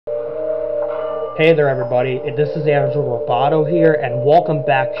Hey there everybody, this is Andrew Roboto here, and welcome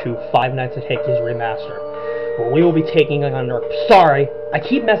back to Five Nights at Hickey's Remastered, where we will be taking on sorry, I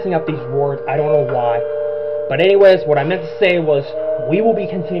keep messing up these words, I don't know why. But anyways, what I meant to say was, we will be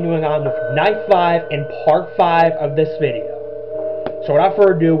continuing on with Night 5 in Part 5 of this video. So without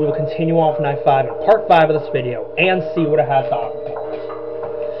further ado, we will continue on with Night 5 in Part 5 of this video, and see what it has to offer for us.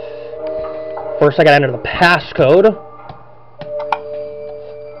 First I gotta enter the passcode,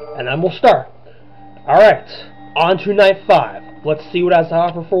 and then we'll start. Alright, on to Night 5. Let's see what it has to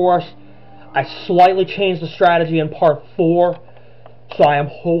offer for us. I slightly changed the strategy in Part 4, so I am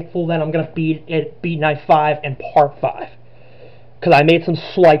hopeful that I'm going to beat Night 5 in Part 5. Because I made some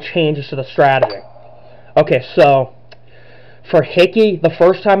slight changes to the strategy. Okay, so, for Hickey, the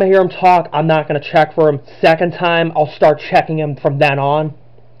first time I hear him talk, I'm not going to check for him. Second time, I'll start checking him from then on.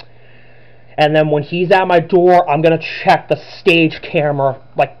 And then when he's at my door, I'm going to check the stage camera,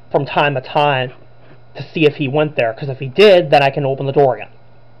 like, from time to time, to see if he went there, because if he did, then I can open the door again.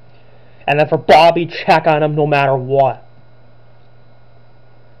 And then for Bobby, check on him no matter what.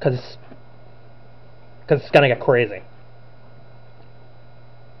 Because it's going to get crazy.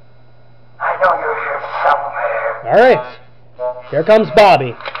 I know you're here somewhere. Alright, here comes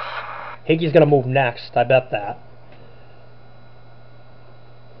Bobby. Hickey's going to move next, I bet that.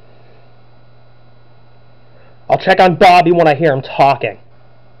 I'll check on Bobby when I hear him talking.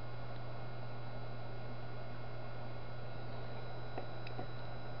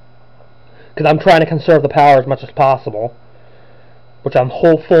 Because I'm trying to conserve the power as much as possible. Which I'm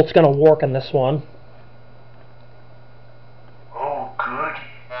hopeful it's going to work in this one. Oh, good.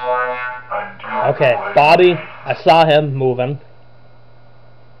 Okay, Bobby, I saw him moving.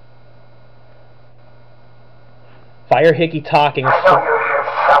 If I hear Hickey talking, I know you're here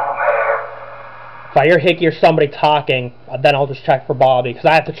somewhere. if I hear Hickey or somebody talking, then I'll just check for Bobby, because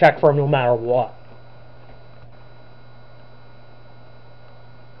I have to check for him no matter what.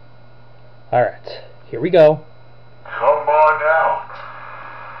 Alright, here we go. Come on out.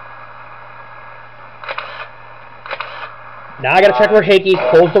 Now I gotta check for Hickey,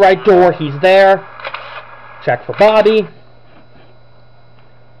 close the right door, he's there. Check for Bobby.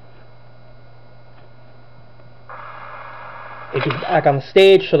 Hickey's back on the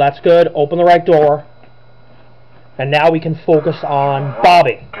stage, so that's good. Open the right door. And now we can focus on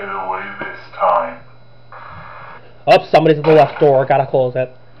Bobby. Get away this time. Oh, somebody's at the left door, gotta close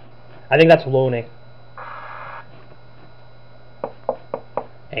it. I think that's Looney.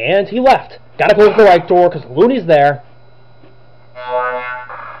 And he left. Gotta close the right door because Looney's there.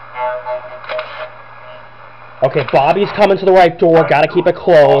 Okay, Bobby's coming to the right door. Gotta keep it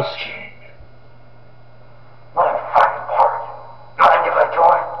closed. What a fine part. Trying to get my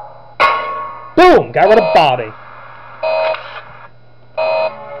door. Boom! Got rid of Bobby.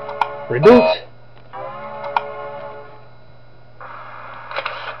 Reboot.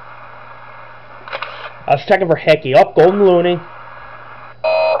 I was checking for Hickey. Oh, Golden Looney.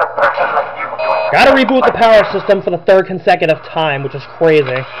 Gotta reboot the power system for the third consecutive time, which is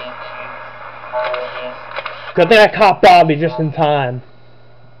crazy. Good thing I caught Bobby just in time.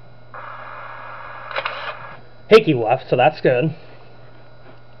 Hickey left, so that's good.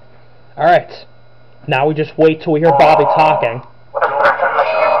 Alright. Now we just wait till we hear Bobby talking.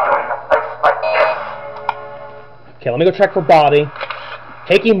 Okay, let me go check for Bobby.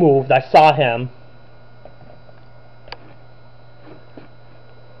 Hickey moved, I saw him.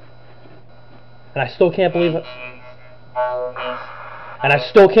 And I still can't believe it. And I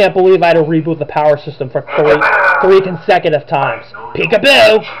still can't believe I had to reboot the power system for three consecutive times.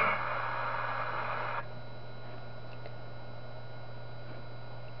 Peekaboo!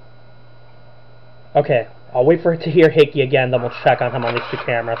 Okay, I'll wait for it to hear Hickey again, then we'll check on him on these two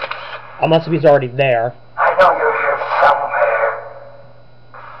cameras. Unless if he's already there. I know you're here somewhere.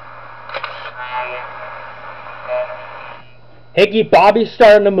 Hickey, Bobby's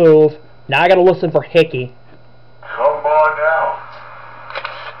starting to move. Now I gotta listen for Hickey. Come on out.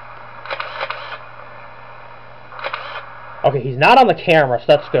 Okay, he's not on the camera, so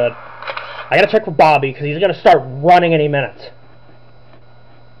that's good. I gotta check for Bobby, because he's gonna start running any minute.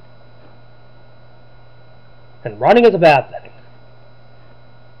 And running is a bad thing.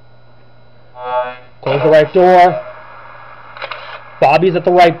 Close the right door. Bobby's at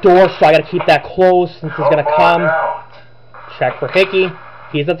the right door, so I gotta keep that closed since he's gonna come. Check for Hickey.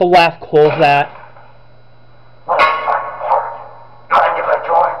 He's at the left, close that.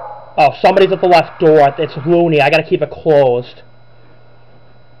 Oh, somebody's at the left door. It's Looney. I gotta keep it closed.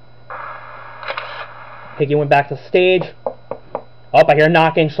 Hickey went back to the stage. Oh, I hear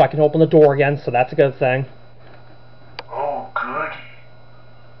knocking, so I can open the door again, so that's a good thing. Oh, good.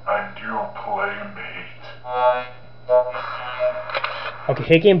 I do playmate. Okay,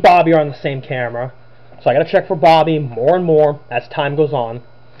 Hickey and Bobby are on the same camera. So I gotta check for Bobby more and more as time goes on.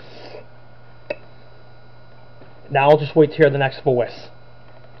 Now I'll just wait to hear the next voice.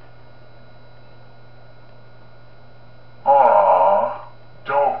 Aww,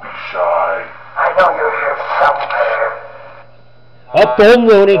 don't be shy. I know you're here somewhere. Oh, Golden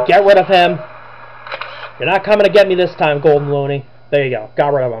Looney, get rid of him. You're not coming to get me this time, Golden Looney. There you go,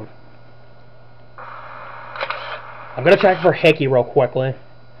 got rid of him. I'm gonna check for Hickey real quickly.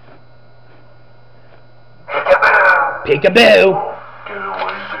 Peekaboo! Peekaboo! Get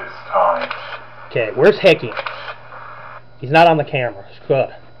away this time. Okay, where's Hickey? He's not on the camera. It's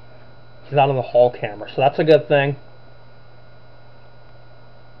good. He's not on the hall camera, so that's a good thing.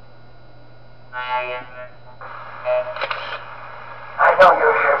 I know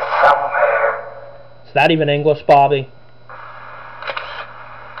you're here somewhere. Is that even English, Bobby?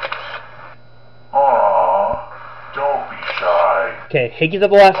 Aww, don't be shy. Okay, Hickey's at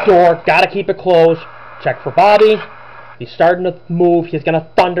the left door. Gotta keep it closed. Check for Bobby. He's starting to move. He's gonna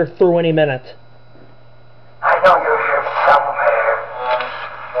thunder through any minute. I know you're here somewhere.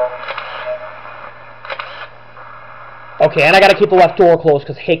 Okay, and I gotta keep the left door closed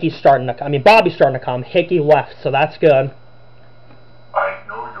because Hickey's starting to... Bobby's starting to come. Hickey left, so that's good. I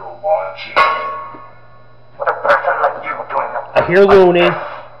know you're watching. What a person like you doing a I hear Looney.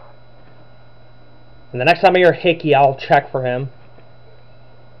 And the next time I hear Hickey, I'll check for him.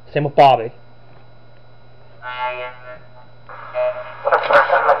 Same with Bobby. What a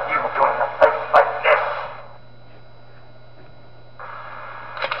person like you doing a place like this.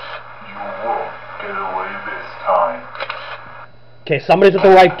 You won't get away this time. Okay, somebody's at the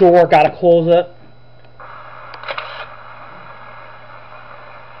right door. Gotta close it.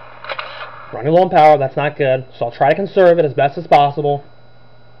 Running low on power, that's not good. So I'll try to conserve it as best as possible.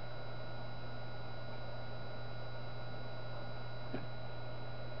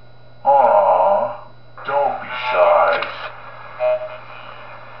 Aww, don't be shy.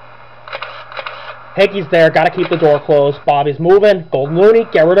 Hickey's there, gotta keep the door closed. Bobby's moving. Golden Looney,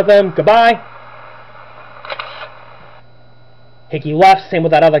 get rid of him. Goodbye. Hickey left, same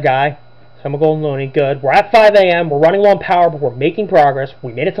with that other guy. Same with Golden Looney, good. We're at 5 a.m. We're running low on power, but we're making progress.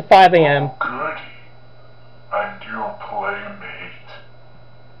 We made it to 5 a.m. Oh, goody. A new playmate.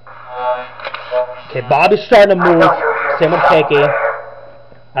 Okay, Bobby's starting to move. Same with Hickey.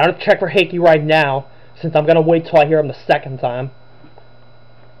 I don't have to check for Hickey right now, since I'm gonna wait till I hear him the second time.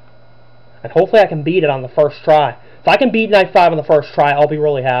 And hopefully I can beat it on the first try. If I can beat Night 5 on the first try, I'll be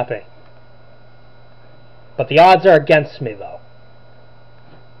really happy. But the odds are against me, though.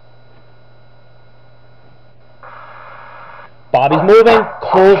 Bobby's moving.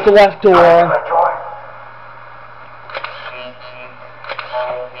 Close the left door.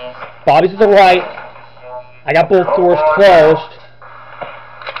 Bobby's to the right. I got both doors closed.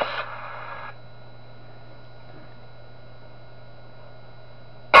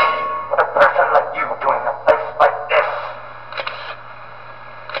 What a person like you doing a place like this.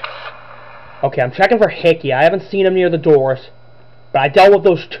 Okay, I'm checking for Hickey. I haven't seen him near the doors. But I dealt with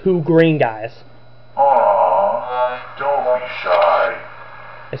those two green guys. Aww, don't be shy.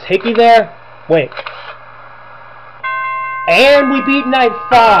 Is Hickey there? Wait. And we beat Night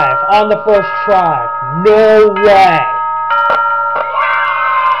 5 on the first try. No way.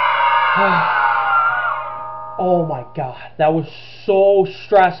 Oh my god. That was so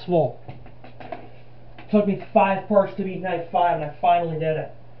stressful. It took me 5 parts to beat Night 5 and I finally did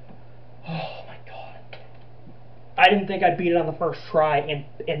it. Oh my god. I didn't think I'd beat it on the first try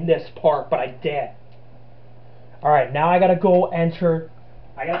in this part, but I did. Alright, now I gotta go enter...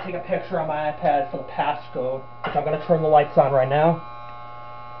 I gotta take a picture on my iPad for the passcode, which I'm gonna turn the lights on right now.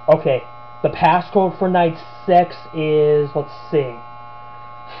 Okay, the passcode for Night 6 is, let's see,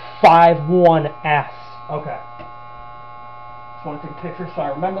 51S. Okay. Just want to take a picture so I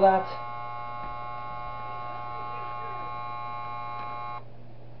remember that.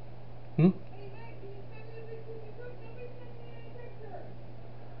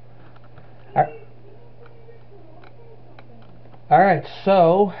 Alright,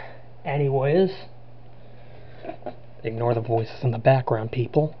 so, anyways, ignore the voices in the background,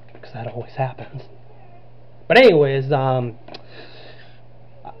 people, because that always happens. But anyways, I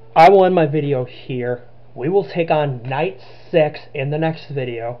will end my video here. We will take on Night 6 in the next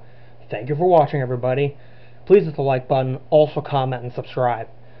video. Thank you for watching, everybody. Please hit the like button, also comment and subscribe.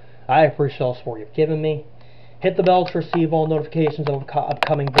 I appreciate all the support you've given me. Hit the bell to receive all notifications of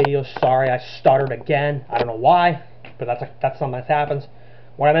upcoming videos. Sorry, I stuttered again. I don't know why, but that's something that happens.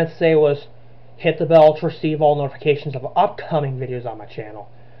 What I meant to say was, hit the bell to receive all notifications of upcoming videos on my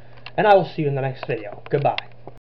channel. and I will see you in the next video. Goodbye.